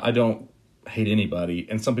 I don't hate anybody,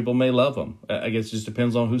 and some people may love them. I guess it just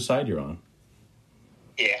depends on whose side you're on.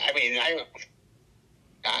 Yeah, I mean,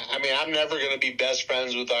 I'm never going to be best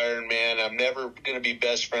friends with Iron Man. I'm never going to be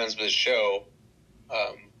best friends with Show.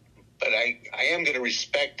 But I am going to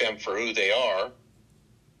respect them for who they are.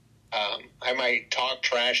 I might talk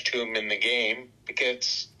trash to them in the game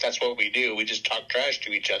because that's what we do. We just talk trash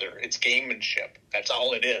to each other. It's gamemanship. That's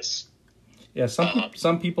all it is. Yeah,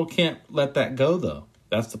 some people can't let that go, though.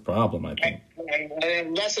 That's the problem, I think.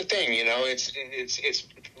 And that's the thing, it's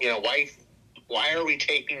why are we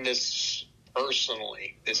taking this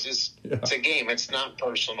personally? It's a game. It's not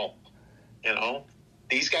personal,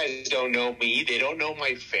 These guys don't know me. They don't know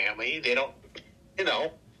my family. They don't,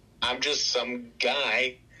 I'm just some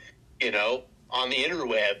guy, on the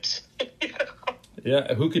interwebs.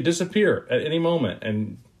 Yeah, who could disappear at any moment.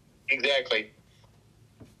 And exactly.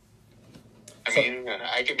 I mean,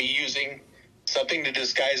 I could be using something to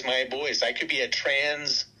disguise my voice. I could be a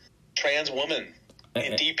trans woman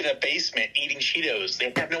deep in a basement eating Cheetos.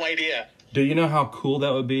 They have no idea. Do you know how cool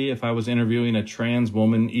that would be if I was interviewing a trans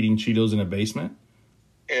woman eating Cheetos in a basement?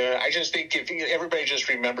 I just think if everybody just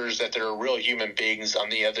remembers that there are real human beings on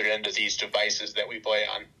the other end of these devices that we play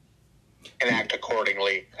on and act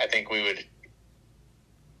accordingly, I think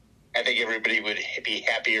everybody would be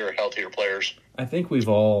happier, healthier players. I think we've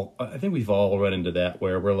all run into that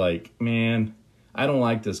where we're like, man, I don't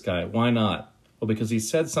like this guy. Why not? Well, because he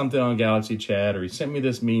said something on Galaxy Chat or he sent me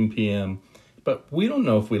this mean PM, but we don't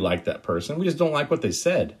know if we like that person. We just don't like what they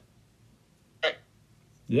said.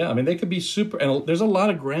 Yeah, I mean, they could be super... And there's a lot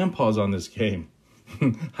of grandpas on this game,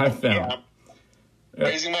 I found. Yeah.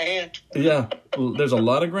 Raising my hand. Yeah, there's a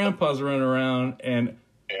lot of grandpas running around, and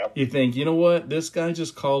you think, you know what? This guy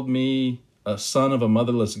just called me a son of a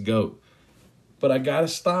motherless goat. But I got to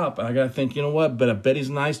stop. I got to think, you know what? But I bet he's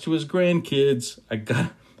nice to his grandkids. I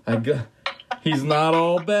got... He's not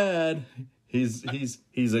all bad. He's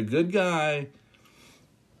a good guy.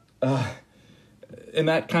 And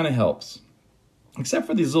that kind of helps. Except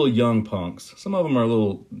for these little young punks. Some of them are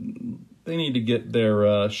they need to get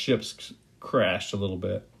their ships crashed a little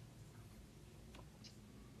bit.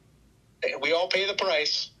 We all pay the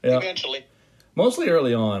price eventually. Mostly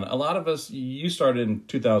early on. A lot of us, you started in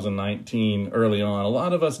 2019 early on. A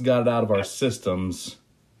lot of us got it out of our systems.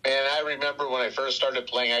 Man, I remember when I first started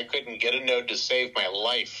playing, I couldn't get a node to save my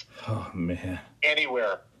life. Oh, man.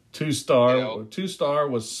 Anywhere. 2-star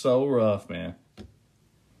was so rough, man.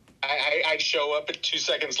 I'd show up and 2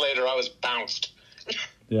 seconds later I was bounced.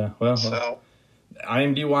 Yeah, well,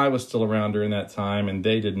 IMDY was still around during that time, and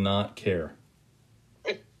they did not care.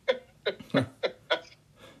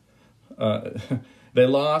 They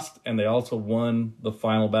lost, and they also won the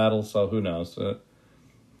final battle, so who knows?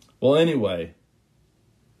 Well, anyway,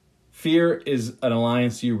 Fear is an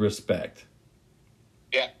alliance you respect.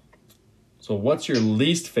 Yeah. So what's your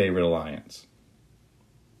least favorite alliance?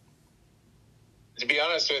 To be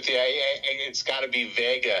honest with you, it's got to be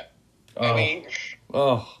Vega. Oh. I mean,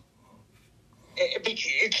 Oh,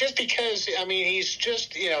 it's just because, I mean, he's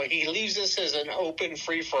just, he leaves this as an open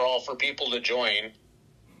free-for-all for people to join.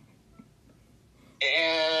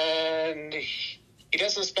 And he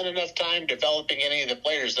doesn't spend enough time developing any of the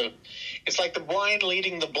players. So it's like the blind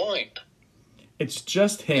leading the blind. it's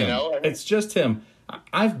just him. It's just him.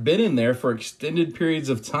 I've been in there for extended periods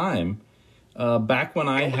of time. Back when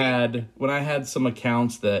I had some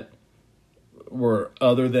accounts that were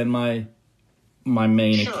other than my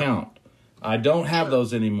main account. I don't have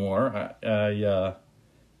those anymore.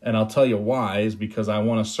 And I'll tell you why, is because I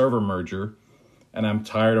want a server merger, and I'm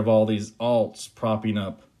tired of all these alts propping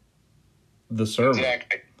up the server.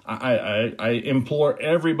 Exactly. I implore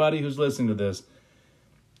everybody who's listening to this,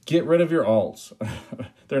 get rid of your alts.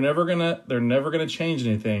 They're never gonna change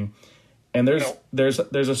anything. And there's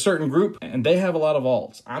a certain group, and they have a lot of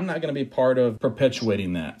alts. I'm not going to be part of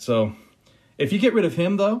perpetuating that. So if you get rid of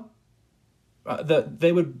him, though,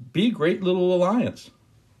 they would be a great little alliance.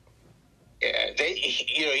 Yeah,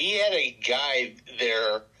 he had a guy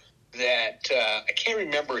there that I can't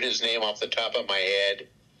remember his name off the top of my head.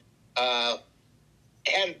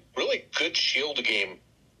 Had really good shield game.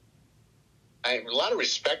 I have a lot of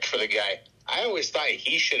respect for the guy. I always thought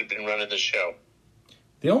he should have been running the show.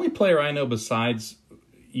 The only player I know besides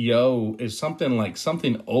Yo is something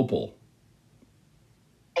Opal.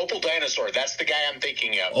 Opal Dinosaur, that's the guy I'm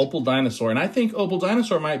thinking of. Opal Dinosaur. And I think Opal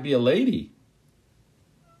Dinosaur might be a lady.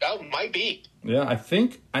 Oh, might be. Yeah, I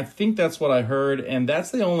think that's what I heard, and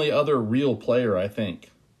that's the only other real player, I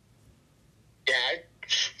think.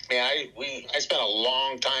 Yeah, I spent a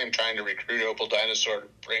long time trying to recruit Opal Dinosaur,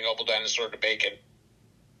 bring Opal Dinosaur to Bacon.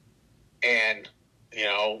 And,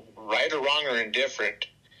 right or wrong or indifferent,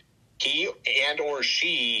 he and or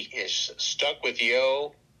she is stuck with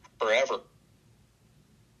Yo forever.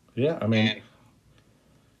 Yeah, I mean,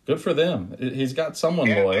 good for them. He's got someone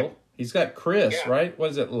loyal. He's got Chris, right? What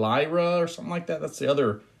is it, Lyra or something like that? That's the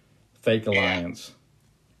other fake alliance.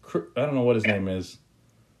 I don't know what his name is.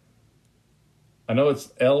 I know it's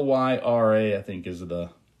Lyra, I think, is the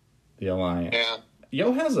alliance. Yeah.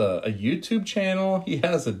 Yo has a YouTube channel. He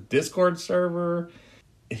has a Discord server.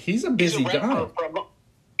 He's a busy guy.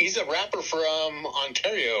 He's a rapper from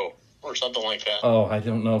Ontario or something like that. Oh, I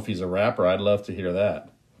don't know if he's a rapper. I'd love to hear that.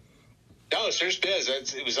 No, there's biz.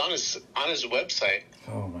 It was on his website.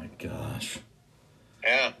 Oh my gosh.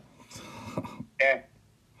 Yeah. Yeah.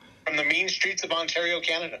 From the mean streets of Ontario,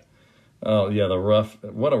 Canada. Oh yeah,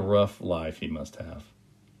 what a rough life he must have.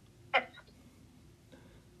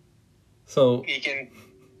 So he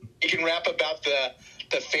can rap about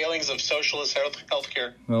the failings of socialist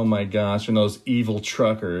healthcare. Oh my gosh, and those evil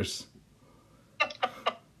truckers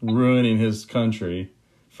ruining his country,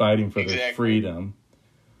 fighting for their freedom.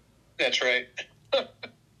 That's right.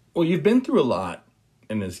 Well, you've been through a lot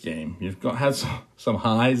in this game. You've had some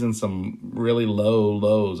highs and some really low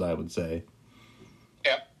lows, I would say.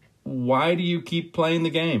 Yeah. Why do you keep playing the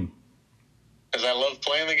game? Because I love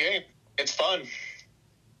playing the game. It's fun.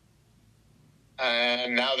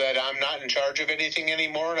 And now that I'm not in charge of anything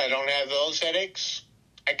anymore and I don't have those headaches,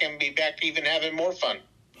 I can be back to even having more fun.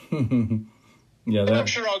 Yeah, I'm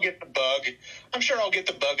sure I'll get the bug. I'm sure I'll get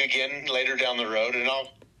the bug again later down the road, and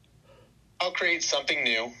I'll create something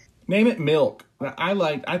new. Name it Milk.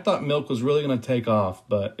 I thought Milk was really going to take off,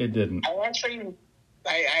 but it didn't. I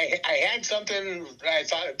had something I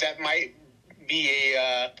thought that might be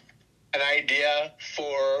an idea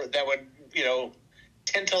for that would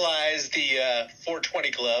tantalize the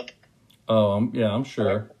 420 Club. Oh, yeah, I'm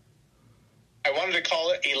sure. I wanted to call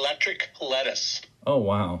it Electric Lettuce. Oh,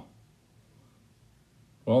 wow.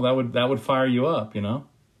 Well, that would fire you up, Yeah,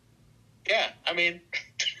 I mean,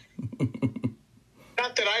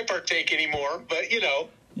 not that I partake anymore, but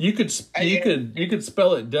you could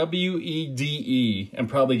spell it WEDE and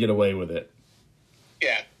probably get away with it.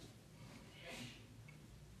 Yeah.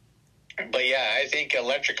 But yeah, I think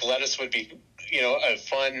Electric Lettuce would be, a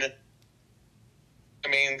fun. I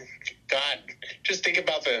mean, God, just think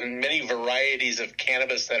about the many varieties of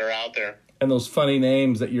cannabis that are out there. And those funny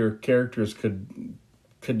names that your characters could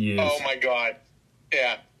use. Oh my God.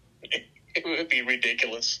 Yeah. It would be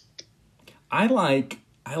ridiculous. I like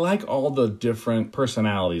all the different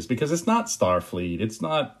personalities because it's not Starfleet. It's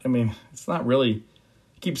not really,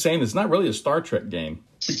 I keep saying it's not really a Star Trek game.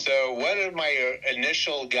 So one of my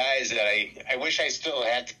initial guys that I wish I still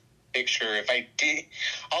had the picture. If I did,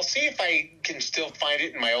 I'll see if I can still find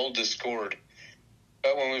it in my old Discord.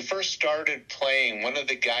 But when we first started playing, one of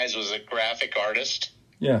the guys was a graphic artist.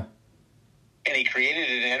 Yeah. And he created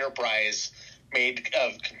an enterprise made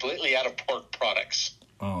of completely out of pork products.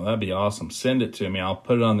 Oh, that'd be awesome. Send it to me. I'll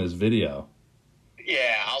put it on this video.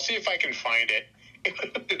 Yeah, I'll see if I can find it.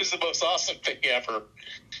 It was the most awesome thing ever.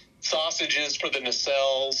 Sausages for the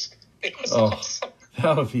nacelles. It was awesome.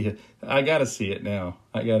 That would be it. I got to see it now.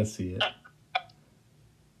 I got to see it.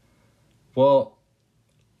 Well,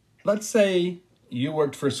 let's say you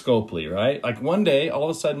worked for Scopely, right? Like one day, all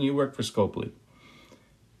of a sudden you work for Scopely.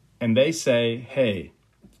 And they say, hey,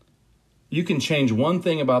 you can change one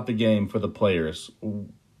thing about the game for the players.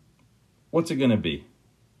 What's it going to be?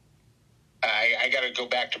 I got to go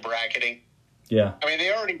back to bracketing. Yeah. I mean,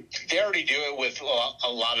 they already do it with a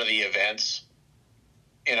lot of the events,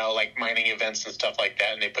 you know, like mining events and stuff like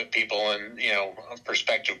that. And they put people in, you know, a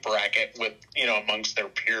perspective bracket with, you know, amongst their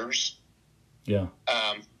peers. Yeah.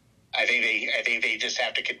 I think they just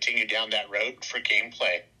have to continue down that road for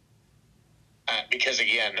gameplay. Because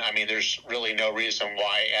again, I mean, there's really no reason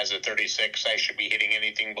why as a 36 I should be hitting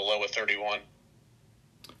anything below a 31.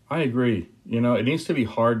 I agree. You know, it needs to be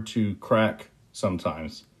hard to crack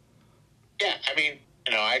sometimes. Yeah, I mean,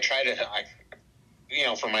 you know, I try to, you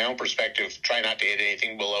know, from my own perspective, try not to hit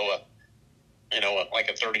anything below like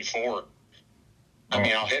a 34. I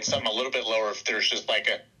mean, I'll hit something a little bit lower if there's just like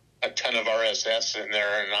a ton of RSS in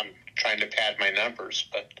there and I'm trying to pad my numbers.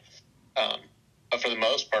 But for the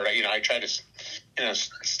most part, you know, I try to, you know,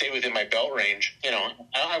 stay within my belt range. You know,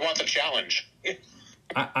 I want the challenge.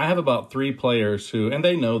 I have about 3 players who, and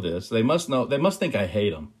they know this. They must think I hate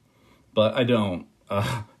them, but I don't.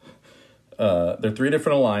 They're 3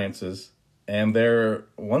 different alliances, and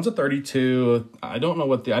one's a 32. I don't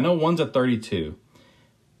know I know one's a 32,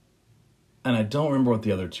 and I don't remember what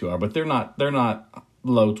the other 2 are. But they're not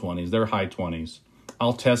low 20s. They're high 20s.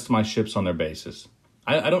 I'll test my ships on their bases.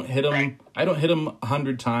 I don't hit them. Right. I don't hit them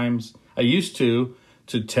 100 times. I used to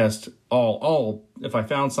test all. If I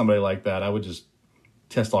found somebody like that, I would just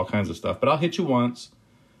test all kinds of stuff. But I'll hit you once,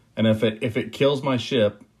 and if it kills my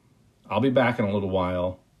ship, I'll be back in a little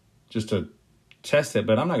while just to test it.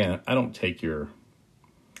 But I don't take your.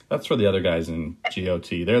 That's for the other guys in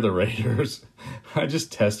GOT. They're the raiders. I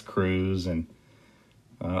just test crews and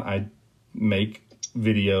I make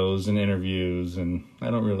videos and interviews, and I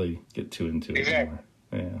don't really get too into it anymore.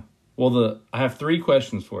 Yeah. Well, I have 3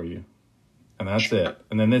 questions for you, and that's it.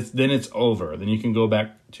 And then it's over. Then you can go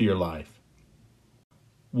back to your life.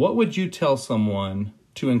 What would you tell someone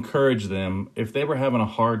to encourage them if they were having a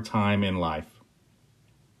hard time in life?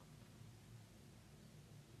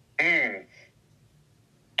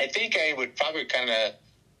 I think I would probably kind of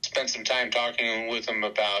spend some time talking with them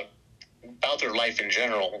about their life in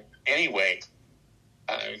general anyway.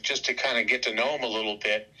 Just to kind of get to know them a little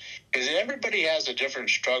bit, because everybody has a different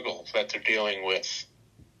struggle that they're dealing with.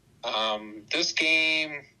 This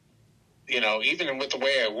game, you know, even with the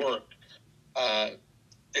way I work,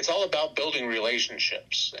 it's all about building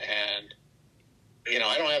relationships. And, you know,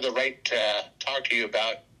 I don't have the right to talk to you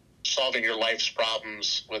about solving your life's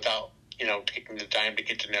problems without, you know, taking the time to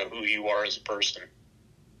get to know who you are as a person.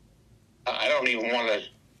 I don't even want to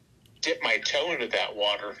dip my toe into that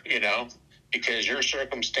water, you know, because your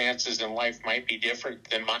circumstances in life might be different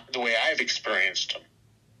than the way I've experienced them,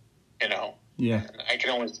 you know. Yeah. I can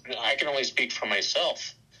only speak for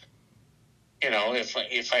myself. You know, if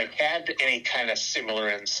I've had any kind of similar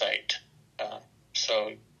insight.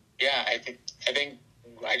 So yeah, I think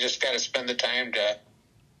I just got to spend the time to,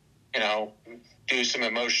 you know, do some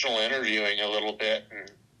emotional interviewing a little bit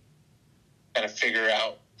and kind of figure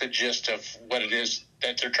out the gist of what it is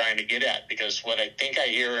that they're trying to get at, because what I think I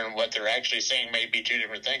hear and what they're actually saying may be 2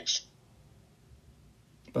 different things.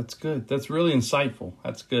 That's good. That's really insightful.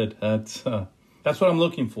 That's good. That's what I'm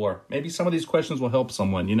looking for. Maybe some of these questions will help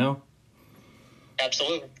someone, you know?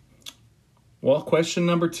 Absolutely. Well, question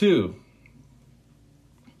number 2.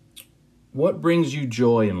 What brings you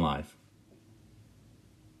joy in life?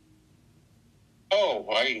 Oh,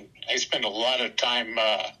 I spend a lot of time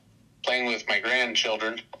playing with my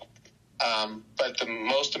grandchildren. But the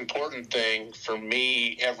most important thing for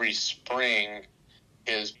me every spring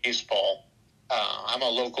is baseball. I'm a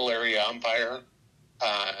local area umpire.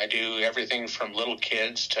 I do everything from little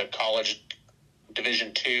kids to college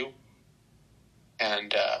Division II.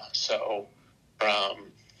 And so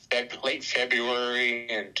from late February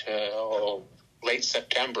until late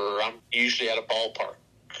September, I'm usually at a ballpark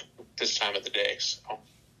this time of the day.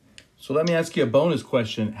 So let me ask you a bonus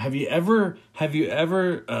question. Have you ever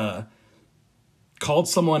called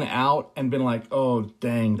someone out and been like, "Oh,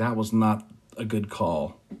 dang, that was not a good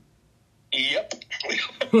call"? Yep.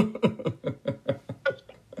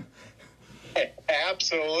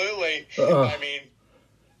 Absolutely. Ugh.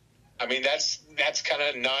 I mean that's kind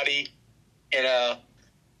of naughty in a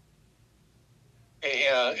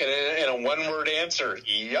one-word answer.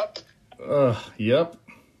 Yep. Yep.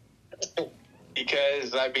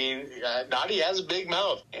 Because Naughty has a big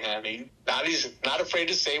mouth, and Naughty's not afraid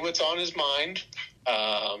to say what's on his mind.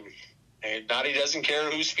 And Naughty doesn't care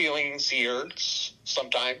whose feelings he hurts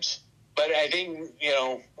sometimes. But I think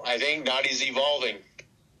Naughty's evolving.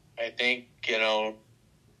 I think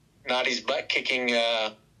Naughty's butt kicking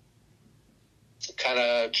kind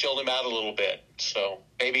of chilled him out a little bit. So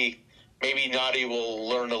maybe Naughty will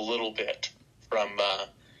learn a little bit from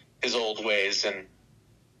his old ways and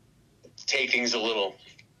take things a little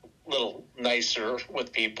nicer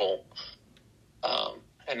with people,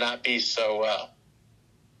 and not be so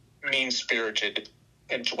mean-spirited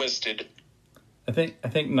and twisted. I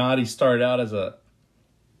think Naughty started out as a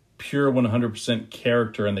pure 100%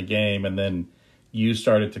 character in the game, and then you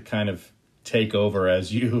started to kind of take over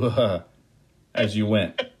as you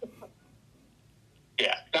went.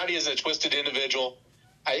 Yeah, Naughty is a twisted individual.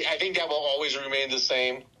 I think that will always remain the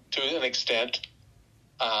same to an extent.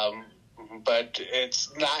 But it's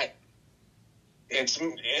not.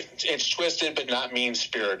 It's twisted, but not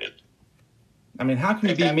mean-spirited. I mean, how can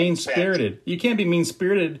you be mean-spirited? You can't be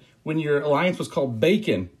mean-spirited when your alliance was called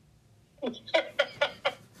Bacon.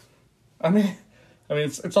 I mean,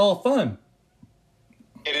 it's all fun.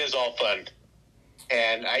 It is all fun,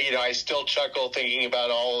 and I still chuckle thinking about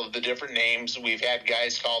all of the different names we've had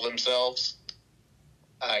guys call themselves.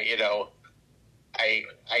 I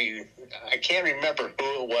can't remember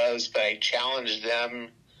who it was, but I challenged them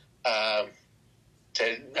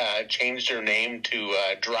to change their name to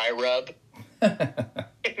Dry Rub. And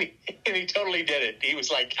he totally did it. He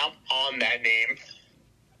was like, I'm on that name.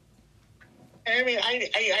 I mean,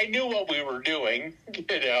 I knew what we were doing, and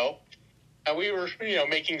we were,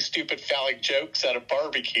 making stupid phallic jokes at a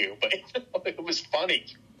barbecue, but it was funny.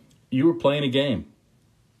 You were playing a game.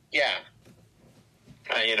 Yeah.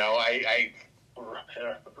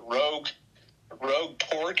 Rogue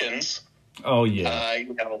Porkins. Oh yeah.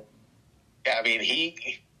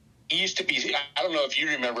 He used to be. I don't know if you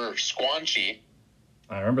remember Squanchy.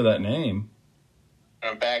 I remember that name.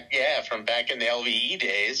 From back in the LVE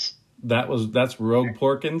days. That's Rogue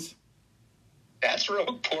Porkins. That's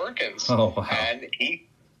Rogue Porkins. Oh wow. And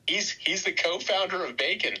he's the co-founder of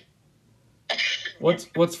Bacon.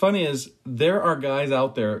 What's funny is there are guys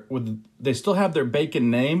out there they still have their Bacon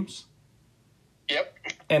names. Yep.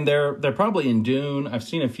 And they're probably in Dune. I've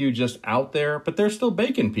seen a few just out there, but they're still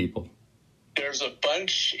Bacon people. There's a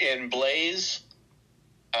bunch in Blaze,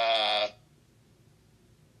 a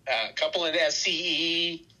couple in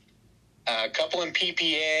SCE, a couple in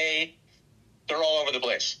PPA. They're all over the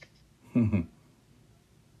place. And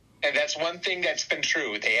that's one thing that's been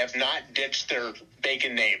true. They have not ditched their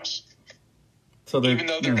Bacon names. So even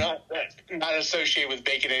though they're not associated with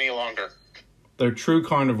Bacon any longer. They're true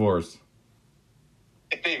carnivores.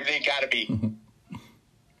 They got to be.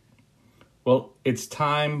 Well, it's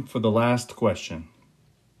time for the last question.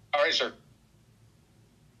 All right, sir.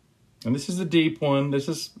 And this is a deep one. This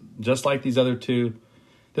is just like these other two.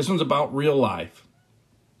 This one's about real life.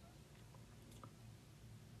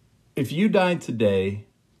 If you died today,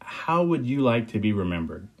 how would you like to be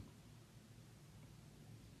remembered?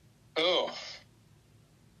 Oh.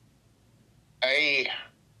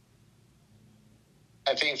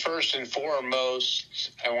 I think first and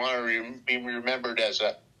foremost, I want to be remembered as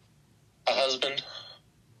a husband,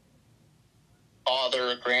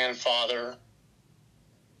 father, grandfather,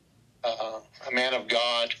 a man of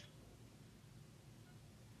God,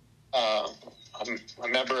 a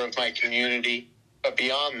member of my community. But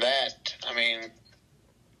beyond that,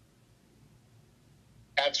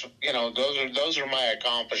 that's those are my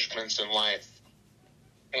accomplishments in life.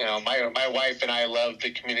 My wife and I love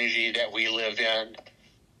the community that we live in.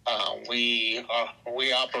 We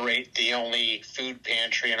operate the only food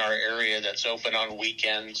pantry in our area that's open on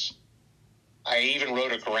weekends. I even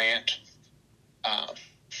wrote a grant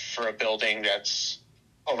for a building that's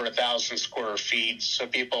over 1,000 square feet, so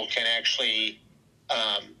people can actually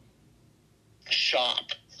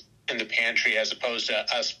shop in the pantry as opposed to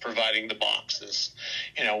us providing the boxes.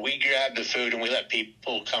 We grab the food and we let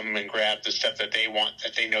people come and grab the stuff that they want,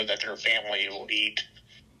 that they know that their family will eat,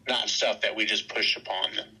 not stuff that we just push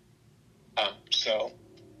upon them.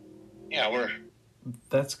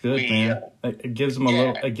 That's good, We, man. It gives them a yeah.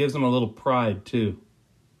 little. It gives them a little pride too.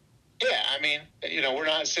 Yeah, I mean, we're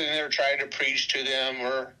not sitting there trying to preach to them.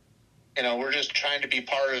 We're just trying to be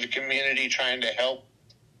part of the community, trying to help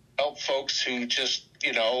folks who just,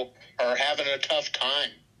 are having a tough time.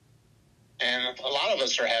 And a lot of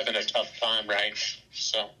us are having a tough time, right?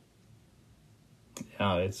 So.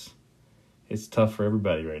 Yeah, it's tough for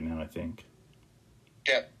everybody right now, I think.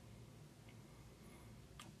 Yeah.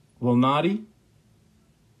 Well, Knotty,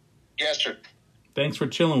 Yes, sir. thanks for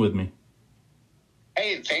chilling with me.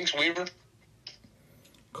 Hey, thanks, Weaver.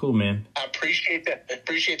 Cool, man. I appreciate that.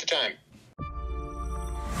 Appreciate the time.